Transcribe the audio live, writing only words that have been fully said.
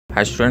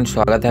Hi student,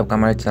 स्वागत है आपका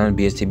हमारे चैनल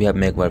बीएससी अब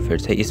में एक बार फिर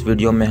से। इस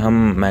वीडियो में हम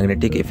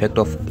magnetic effect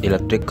of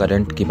electric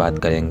current की बात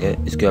करेंगे।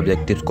 इसके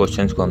ऑब्जेक्टिव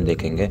क्वेश्चंस को हम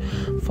देखेंगे।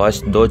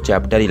 फर्स्ट 2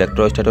 चैप्टर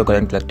इलेक्ट्रोस्टैटिक और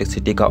करंट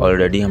इलेक्ट्रिसिटी का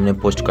ऑलरेडी हमने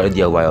पोस्ट कर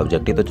दिया हुआ है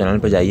ऑब्जेक्टिव, तो चैनल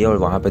पर जाइए और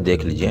वहाँ पर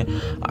देख लीजिए।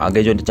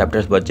 आगे जो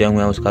चैप्टर्स बचे हुए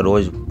हैं उसका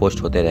रोज़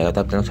पोस्ट होते रहेगा,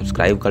 तो आप चैनल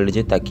सब्सक्राइब कर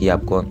लीजिए ताकि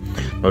आपको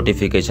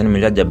नोटिफिकेशन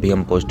मिल जाए जब भी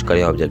हम पोस्ट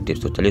करें ऑब्जेक्टिव।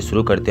 तो चलिए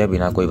शुरू करते हैं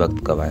बिना कोई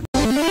वक्त गवाए।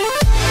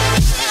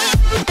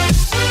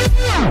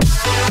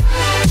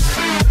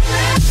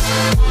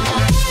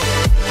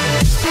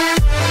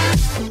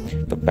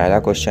 तो पहला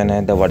क्वेश्चन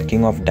है, the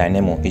working of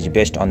dynamo is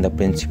based on the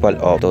principle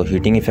of. तो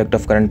हीटिंग इफेक्ट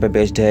ऑफ करंट पे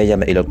बेस्ड है या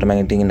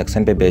इलेक्ट्रोमैग्नेटिक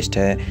इंडक्शन पे बेस्ड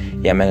है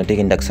या मैग्नेटिक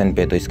इंडक्शन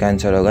पे। तो इसका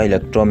आंसर होगा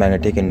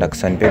इलेक्ट्रोमैग्नेटिक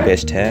इंडक्शन पे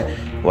बेस्ड है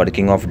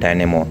वर्किंग ऑफ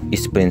डायनेमो,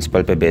 इस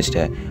प्रिंसिपल पे बेस्ड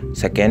है।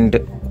 सेकेंड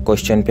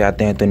क्वेश्चन पे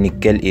आते हैं, तो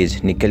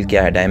निकल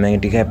क्या है,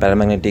 डायमैग्नेटिक है,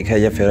 पैरामैग्नेटिक है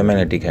या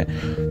फेरोमैग्नेटिक है।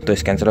 तो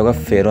इसका आंसर होगा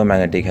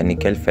फेरोमैग्नेटिक है,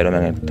 निकल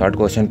फेरोमैग्नेटिक। थर्ड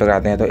क्वेश्चन पर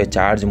आते हैं, तो ए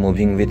charge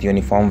moving with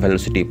uniform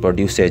velocity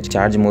produces.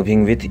 Charge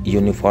moving with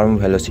uniform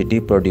velocity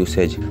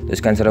produces, तो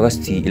इसका आंसर होगा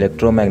सी,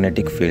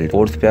 इलेक्ट्रोमैग्नेटिक फील्ड।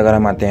 फोर्थ पे अगर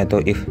हम आते हैं, तो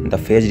if the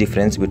phase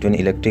difference between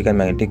electric and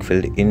magnetic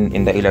field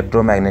in the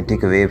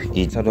electromagnetic wave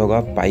is, होगा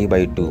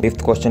π/2।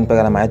 फिफ्थ क्वेश्चन पर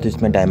अगर हम आए तो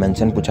इसमें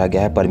डायमेंशन पूछा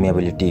गया है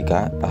परमिएबिलिटी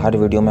का। हर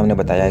वीडियो में हमने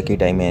बताया है कि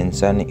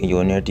डायमेंशन,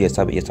 यूनिट, ये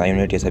सब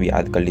यूनिट, ये सब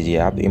याद कर लीजिए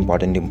आप।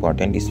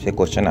 इंपॉर्टेंट इस पे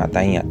क्वेश्चन आता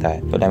ही आता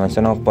है। तो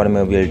डायमेंशन ऑफ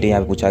परमिएबिलिटी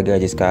यहाँ पूछा गया,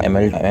 जिसका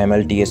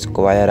mLT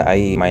स्क्वायर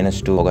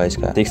I-2 होगा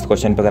इसका। सिक्स्थ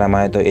क्वेश्चन पे अगर हम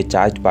आए तो ए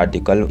charge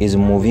particle is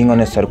moving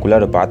on a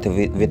circular path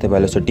with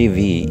velocity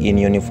v in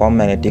uniform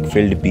magnetic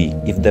field B।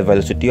 If the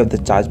velocity of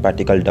the charge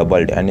particle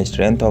doubled and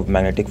strength of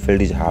magnetic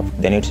field is half,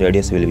 then its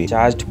radius will be.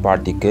 Charge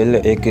particle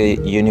एक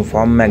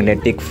uniform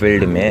magnetic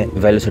field में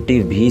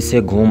velocity v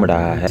से घूम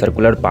रहा है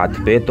circular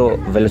path पे, तो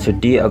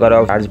velocity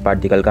अगर charge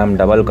particle का हम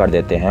डबल कर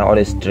देते हैं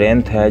और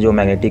स्ट्रेंथ है जो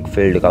मैग्नेटिक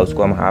फील्ड का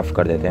उसको हम हाफ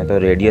कर देते हैं, तो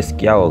रेडियस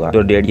क्या होगा,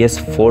 तो रेडियस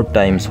 4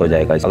 टाइम्स हो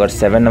जाएगा। अगर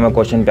 7 नंबर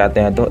क्वेश्चन पे आते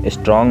हैं, तो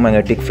strong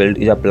magnetic field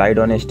is applied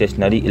on a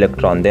stationary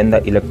electron, then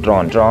the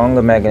electron. Strong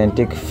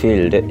magnetic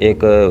field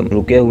एक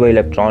रुके हुए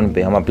इलेक्ट्रॉन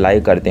पे हम अप्लाई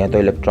करते हैं, तो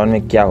इलेक्ट्रॉन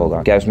में क्या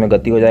होगा, क्या उसमें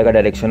गति हो जाएगा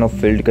डायरेक्शन ऑफ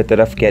फील्ड की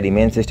तरफ, क्या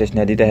रिमेन्स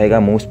स्टेशनरी रहेगा,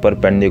 मूव्स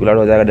परपेंडिकुलर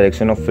हो जाएगा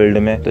डायरेक्शन ऑफ फील्ड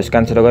में। तो इसका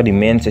आंसर होगा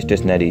रिमेन्स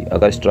स्टेशनरी।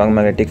 अगर स्ट्रॉन्ग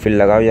मैग्नेटिक फील्ड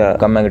लगाओ या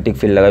कम मैग्नेटिक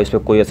फील्ड लगाओ, इस पर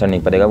कोई असर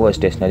नहीं पड़ेगा, वो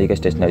स्टेशनरी का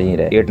स्टेशनरी ही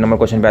रहे। 8 नंबर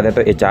क्वेश्चन पे आते हैं,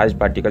 तो ए charge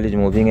particle is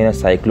moving in A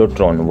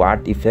cyclotron,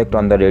 what effect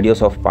on the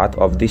radius of path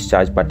of this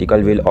charge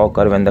particle will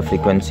occur when the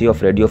frequency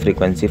of radio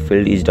frequency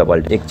field is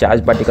doubled. एक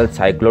charge particle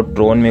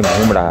cyclotron में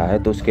घूम रहा है,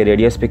 तो उसके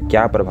radius पे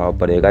क्या प्रभाव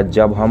पड़ेगा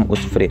जब हम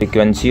उस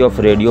फ्रीक्वेंसी ऑफ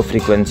रेडियो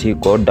फ्रीक्वेंसी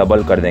को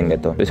डबल कर देंगे।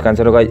 तो इसका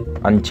आंसर होगा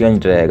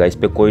अनचेंज्ड रहेगा, इस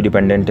पे कोई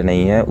डिपेंडेंट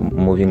नहीं है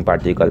moving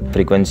particle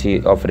frequency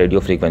of radio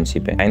frequency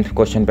पे। 9th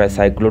क्वेश्चन पे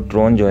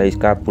साइक्लोट्रॉन जो है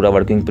इसका पूरा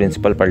वर्किंग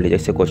प्रिंसिपल पढ़ लीजिए,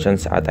 इससे क्वेश्चन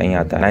आता ही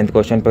आता है। 9th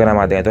क्वेश्चन पे हम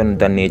आते हैं, तो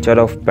the nature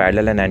of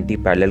parallel and anti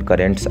parallel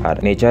currents are.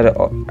 Nature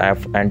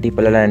of anti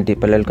parallel and anti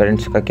parallel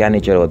currents का क्या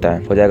नेचर होता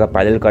है, हो जाएगा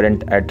parallel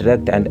current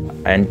attract and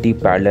anti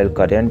parallel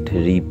current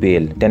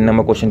repel. 10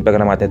 number question पे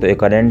अगर हम आते हैं, तो ए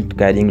current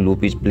carrying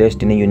loop is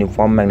placed in a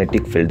uniform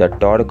magnetic field, the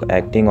torque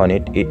acting on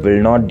it will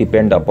not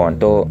depend upon.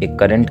 तो एक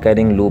करंट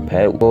कैरिंग लूप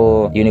है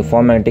वो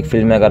यूनिफॉर्म मैग्नेटिक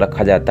फील्ड में अगर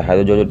रखा जाता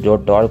है, तो जो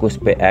टॉर्क उस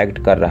पे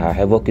एक्ट कर रहा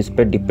है वो किस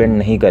पे डिपेंड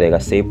नहीं करेगा,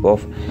 शेप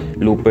ऑफ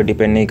लूप पे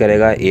डिपेंड नहीं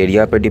करेगा,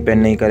 एरिया पे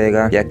डिपेंड नहीं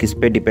करेगा, या किस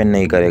पे डिपेंड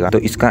नहीं करेगा। तो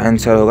इसका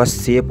आंसर होगा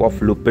शेप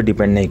ऑफ लूप पे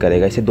डिपेंड नहीं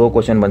करेगा। इसे 2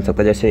 क्वेश्चन बन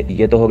सकता है, जैसे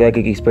ये तो हो गया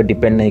कि इस पे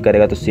डिपेंड नहीं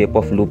करेगा, तो शेप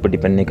ऑफ लूप पे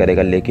डिपेंड नहीं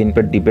करेगा, लेकिन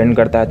पे डिपेंड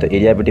करता है तो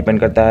एरिया पे डिपेंड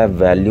करता है,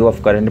 वैल्यू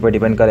ऑफ करंट पे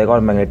डिपेंड करेगा और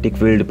मैग्नेटिक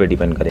फील्ड पे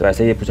डिपेंड करेगा।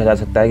 वैसे ये पूछा जा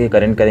सकता है कि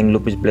current carrying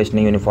loop is placed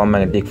in uniform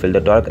magnetic field,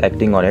 the torque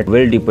acting on it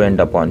will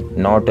depend upon,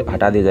 not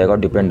हटा दिया जाएगा और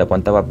डिपेंड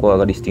अपॉन। तब आपको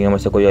अगर इस तीनों में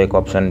से कोई एक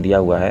ऑप्शन दिया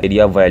हुआ है,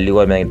 एरिया, वैल्यू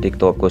और मैग्नेटिक,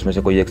 तो आपको उसमें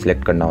से कोई एक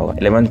सिलेक्ट करना होगा।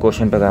 11th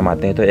क्वेश्चन पे अगर हम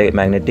आते हैं, तो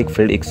magnetic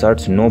field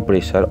exerts no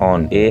pressure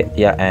on ए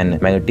या N,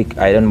 magnetic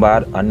iron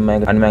bar,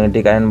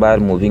 अनमैग्नेटिक iron bar,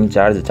 moving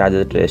charge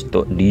at rest,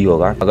 तो डी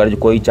होगा। अगर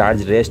कोई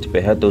चार्ज रेस्ट पे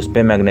है तो उस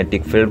पे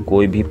मैग्नेटिक फील्ड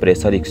कोई भी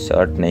प्रेशर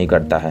एक्सर्ट नहीं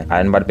करता है।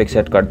 आयरन बार पे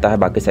एक्सर्ट करता है,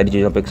 बाकी सारी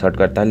चीजों पे एक्सर्ट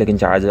करता है, लेकिन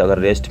चार्ज अगर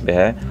रेस्ट पे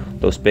है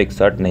तो उस पर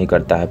एक्सर्ट नहीं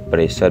करता है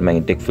pressure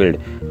magnetic field.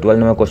 12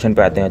 number question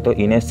पे आते हैं, तो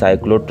इन ए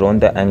cyclotron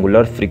the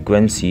angular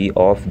frequency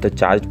of the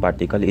charge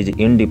particle is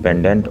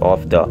independent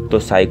of the. तो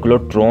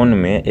साइक्लोट्रॉन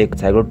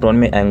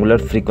में एंगुलर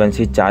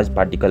फ्रीक्वेंसी चार्ज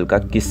पार्टिकल का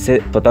किससे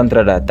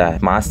स्वतंत्र रहता है,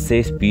 मास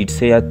से, स्पीड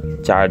से या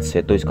चार्ज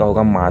से। तो इसका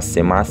होगा मास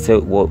से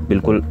वो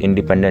बिल्कुल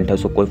इंडिपेंडेंट है,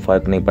 उसको कोई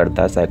फर्क नहीं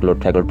पड़ता है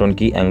साइक्लोट्रॉन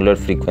की angular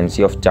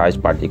frequency of charge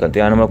particle.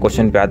 13 number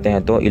question पे आते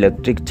हैं, तो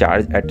electric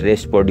charge at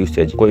rest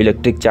produces. कोई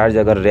इलेक्ट्रिक चार्ज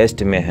अगर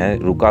रेस्ट में है,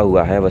 रुका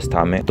हुआ है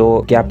अवस्था में,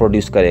 तो क्या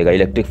प्रोड्यूस करेगा,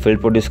 इलेक्ट्रिक फील्ड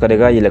प्रोड्यूस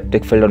करेगा,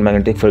 इलेक्ट्रिक फील्ड और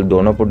मैग्नेटिक फील्ड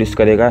दोनों प्रोड्यूस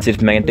करेगा,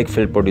 सिर्फ मैग्नेटिक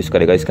फील्ड प्रोड्यूस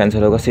करेगा। इसका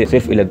आंसर होगा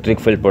सिर्फ इलेक्ट्रिक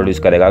फील्ड प्रोड्यूस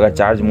करेगा। अगर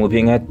चार्ज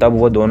मूविंग है तब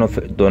वो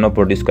दोनों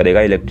प्रोड्यूस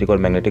करेगा, इलेक्ट्रिक और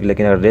मैग्नेटिक,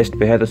 लेकिन अगर रेस्ट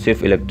पे है तो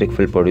सिर्फ इलेक्ट्रिक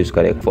फील्ड प्रोड्यूस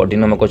करेगा। 14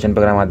 नंबर क्वेश्चन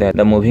पर हम आते हैं,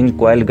 the moving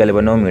coil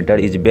galvanometer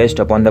is based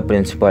upon the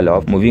principle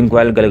of. Moving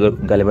coil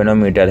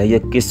galvanometer है, ये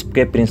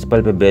किसके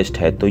प्रिंसिपल पे बेस्ड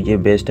है, तो ये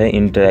बेस्ड है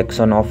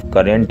interaction of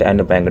current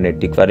and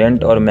magnetic,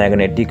 current और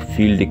मैग्नेटिक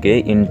फील्ड के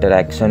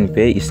इंटरेक्शन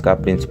पे इसका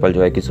प्रिंसिपल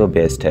जो है किसको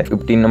बेस्ड है। है।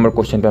 15 नंबर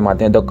क्वेश्चन पे हम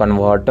आते हैं। The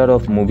converter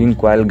of moving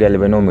coil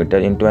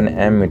galvanometer into an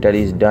ammeter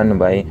is done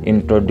by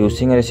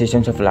introducing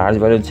resistance of large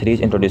value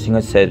series. Introducing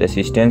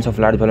resistance of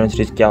large value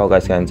series क्या होगा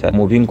इसका आंसर?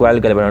 मूविंग कॉइल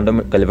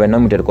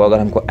गैल्वेनोमीटर को अगर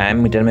हमको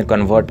एमीटर में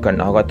कन्वर्ट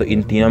करना होगा तो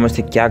इन तीनों में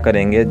से क्या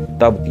करेंगे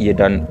तब ये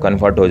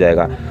कन्वर्ट हो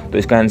जाएगा? तो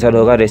इसका आंसर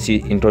होगा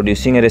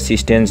इंट्रोड्यूसिंग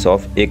रेजिस्टेंस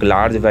ऑफ एक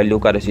लार्ज वैल्यू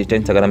का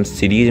रेजिस्टेंस अगर हम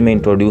सीरीज में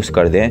इंट्रोड्यूस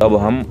कर दें तब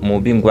हम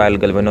मूविंग कॉइल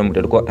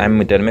गैल्वेनोमीटर को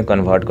एमीटर में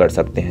कन्वर्ट कर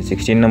सकते हैं।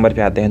 16 नंबर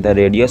पे आते हैं। The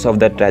radius of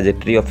the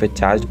trajectory of A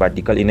charge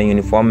particle in a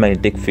uniform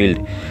magnetic field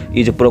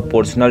is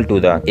proportional to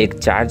the. एक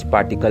चार्ज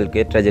पार्टिकल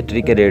के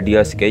ट्रैजेक्टरी के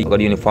रेडियस के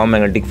अगर यूनिफॉर्म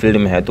मैग्नेटिक फील्ड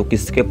में है तो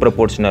किसके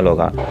प्रोपोर्शनल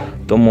होगा?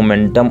 तो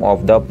मोमेंटम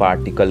ऑफ द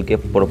पार्टिकल के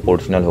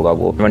प्रोपोर्शनल होगा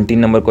वो। 20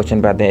 नंबर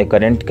क्वेश्चन पे आते हैं।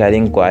 Current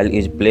carrying coil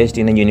is placed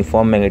in a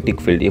uniform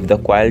magnetic field if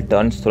the coil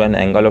turns through an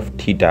angle of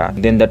theta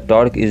then the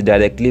torque is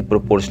directly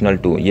proportional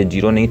to. ये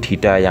zero नहीं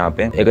theta है यहाँ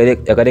पे।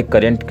 अगर एक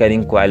करंट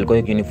कैरिंग कॉइल को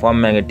एक uniform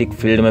magnetic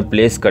field में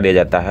प्लेस कर दिया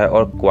जाता है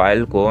और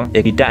कॉइल को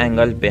एक थीटा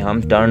एंगल पे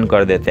हम टर्न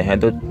कर देते हैं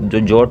तो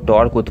जो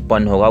टॉर्क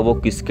उत्पन्न होगा वो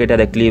किसके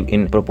डायरेक्टली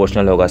इन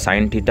प्रोपोर्शनल होगा?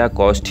 Sine theta,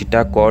 cos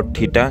theta, cot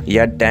theta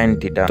या टैन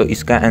थीटा? तो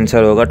इसका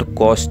आंसर होगा तो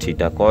कॉस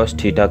थीटा। कॉस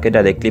थीटा के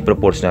डायरेक्टली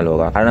प्रोपोर्शनल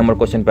होगा। 18 नंबर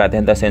क्वेश्चन पे आते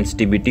हैं। The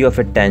sensitivity of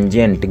A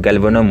tangent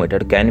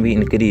galvanometer can be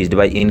increased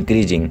by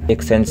increasing.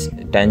 एक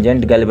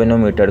टेंजेंट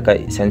गैल्वेनोमीटर का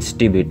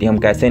सेंसिटिविटी हम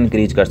कैसे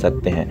इंक्रीज कर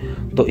सकते हैं?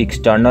 तो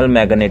एक्सटर्नल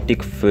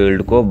मैग्नेटिक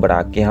फील्ड को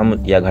बढ़ा के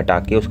हम या घटा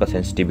के उसका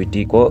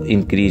सेंसिटिविटी को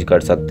इंक्रीज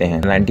कर सकते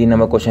हैं। 19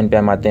 नंबर क्वेश्चन पे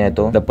हम आते हैं।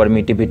 तो the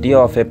permittivity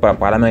of A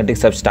paramagnetic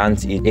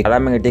substance is. एक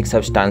पैरामैग्नेटिक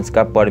सब्सटेंस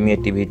का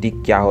परमिटिविटी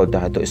क्या होता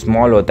है? तो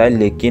स्मॉल होता है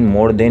लेकिन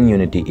मोर देन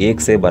यूनिटी,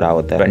 एक से बड़ा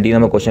होता है। 20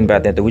 नंबर क्वेश्चन पे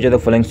आते हैं। तो which of the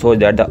following shows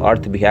that the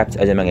earth behaves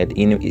as a magnet.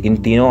 इन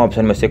तीनों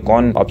ऑप्शन में से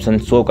कौन ऑप्शन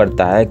शो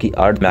करता है कि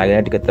अर्थ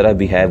मैग्नेट की तरह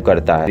बिहेव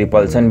करता है?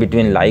 रिपल्सन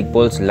बिटवीन लाइक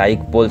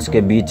पोल्स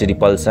के बीच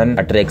repulsion,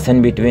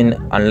 attraction between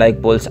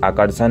unlike poles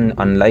आकर्षण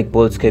अनलाइक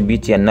पोल्स के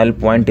बीच, या null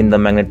point in the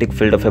magnetic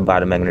field of A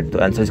bar magnet. तो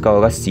आंसर इसका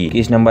होगा सी।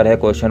 इस नंबर है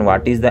question.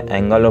 What is the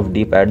angle of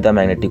dip at the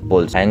magnetic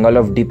poles. Angle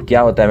of dip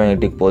क्या होता है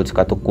मैग्नेटिक पोल्स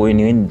का? तो कोई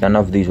नहीं, नन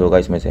ऑफ दिस होगा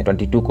इसमें से।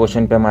 22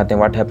 क्वेश्चन पे हम आते हैं।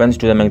 What happens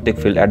to the magnetic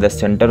field at the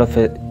centre of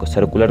a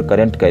circular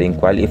current carrying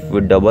coil if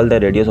we double the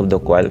radius of the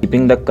coil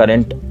keeping the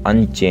current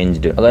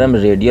unchanged. अगर हम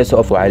radius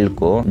of coil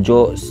को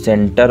जो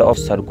centre of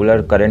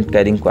circular current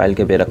carrying coil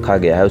के पे रखा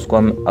गया है उसको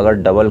हम अगर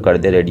डबल कर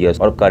दे रेडियस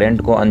और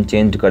करंट को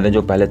अनचेंज कर दे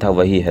जो पहले था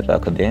वही है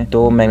रख दे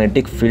तो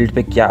मैग्नेटिक फील्ड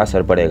पे क्या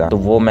असर पड़ेगा? तो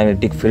वो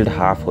मैग्नेटिक फील्ड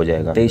हाफ हो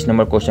जाएगा। 23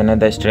 नंबर क्वेश्चन है।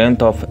 The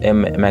strength of a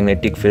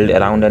magnetic field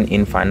around an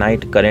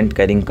infinite current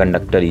carrying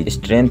conductor is.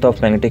 Strength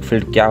of magnetic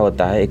field क्या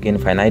होता है एक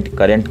इनफाइनाइट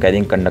करंट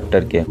कैरिंग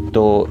कंडक्टर के?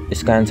 तो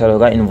इसका आंसर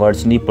होगा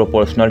inversely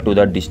proportional to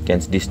the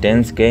distance.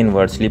 Distance के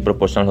इनवर्सली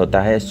प्रोपोर्शनल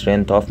होता है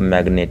स्ट्रेंथ ऑफ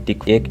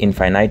मैग्नेटिक एक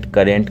इनफाइनाइट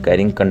करंट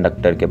कैरिंग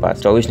कंडक्टर के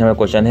पास। 24 नंबर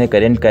क्वेश्चन है।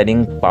 Current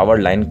carrying power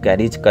line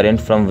carries current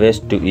from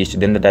waste to east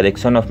then the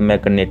direction of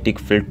magnetic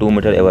field 2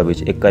 metre above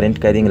etch. एक current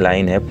carrying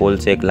line है, पोल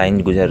से एक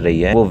line गुजर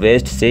रही है, वो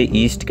वेस्ट से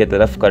ईस्ट के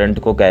तरफ करंट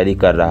को कैरी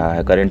कर रहा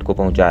है, करंट को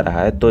पहुंचा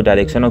रहा है। तो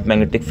direction of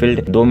magnetic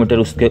field 2 metre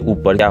उसके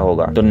ऊपर क्या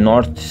होगा? तो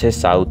नॉर्थ से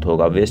साउथ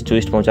होगा। वेस्ट टू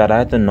ईस्ट पहुंचा रहा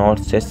है तो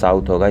नॉर्थ से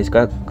साउथ होगा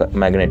इसका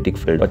मैग्नेटिक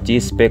फील्ड।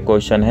 25 पे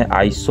क्वेश्चन है।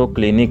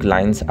 Isoclinic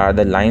lines are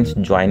the lines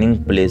joining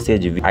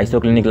places.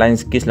 Isoclinic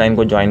lines किस लाइन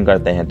को ज्वाइन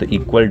करते हैं? तो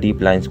इक्वल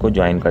डीप लाइंस को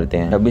ज्वाइन करते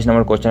हैं। 26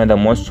 नंबर क्वेश्चन है। The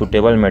most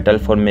suitable metal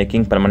for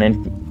making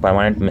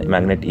permanent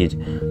magnet is.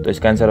 तो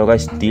इसका आंसर होगा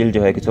स्टील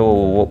जो है कि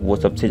वो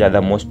सबसे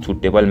ज्यादा मोस्ट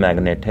सुटेबल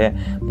मैग्नेट है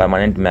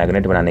परमानेंट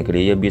मैग्नेट बनाने के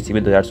लिए। ये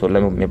बीसीबी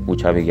 2016 में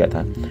पूछा भी गया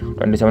था।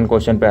 27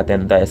 क्वेश्चन पे आते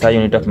हैं। The SI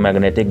unit of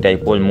magnetic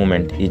dipole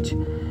movement is.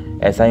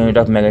 SI unit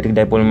of magnetic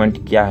dipole movement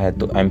क्या है?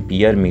 तो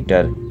एम्पियर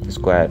मीटर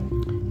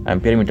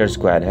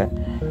स्क्वायर है।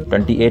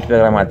 28 पे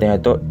अगर हम आते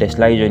हैं तो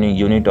Tesla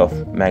unit of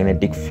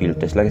magnetic field.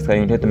 Tesla किसका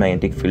यूनिट है? तो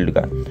मैग्नेटिक फील्ड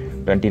का।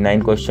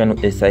 29 question.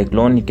 A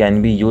cyclone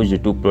can be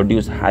used to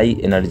produce high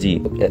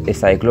energy. A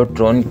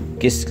cyclotron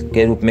किस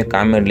के रूप में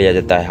काम में लिया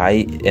जाता है?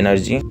 High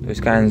energy. तो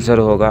इसका आंसर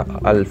होगा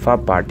अल्फा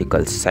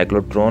पार्टिकल्स।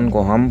 साइक्लोट्रॉन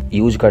को हम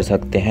यूज कर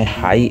सकते हैं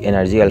high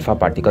energy alpha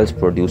particles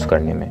produce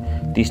करने में।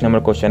 30 नंबर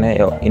क्वेश्चन है।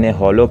 इन ए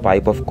हॉलो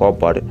पाइप ऑफ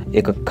कॉपर,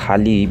 एक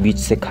खाली बीच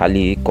से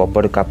खाली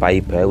कॉपर का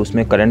पाइप है,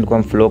 उसमें करंट को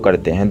हम फ्लो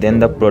करते हैं, then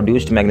the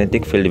produced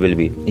magnetic field will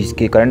be.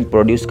 इसके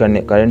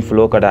करंट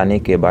फ्लो कराने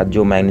के बाद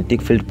जो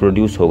मैग्नेटिक फील्ड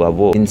प्रोड्यूस होगा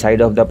वो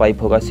इनसाइड ऑफ द पाइप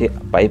होगा,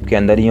 पाइप के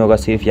अंदर ही होगा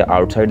सिर्फ, या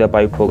आउटसाइड द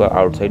पाइप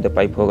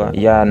होगा,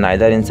 या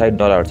नाइदर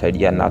इनसाइड नॉट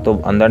आउटसाइड, या ना तो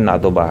अंदर ना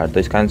तो बाहर। तो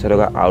इसका आंसर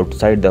होगा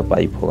आउटसाइड द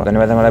पाइप होगा।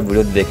 धन्यवाद हमारा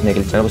वीडियो देखने के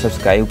लिए। चैनल को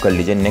सब्सक्राइब कर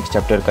लीजिए। नेक्स्ट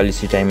चैप्टर कल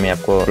इसी टाइम में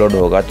आपको अपलोड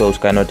होगा तो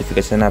उसका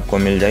नोटिफिकेशन आपको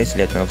मिल जाए,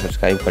 इसलिए चैनल को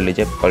सब्सक्राइब कर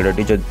लीजिए।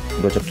 ऑलरेडी जो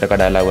 2 चैप्टर का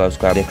डाला हुआ है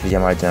उसका देख लीजिए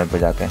हमारे चैनल पर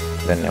जाकर।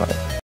 धन्यवाद।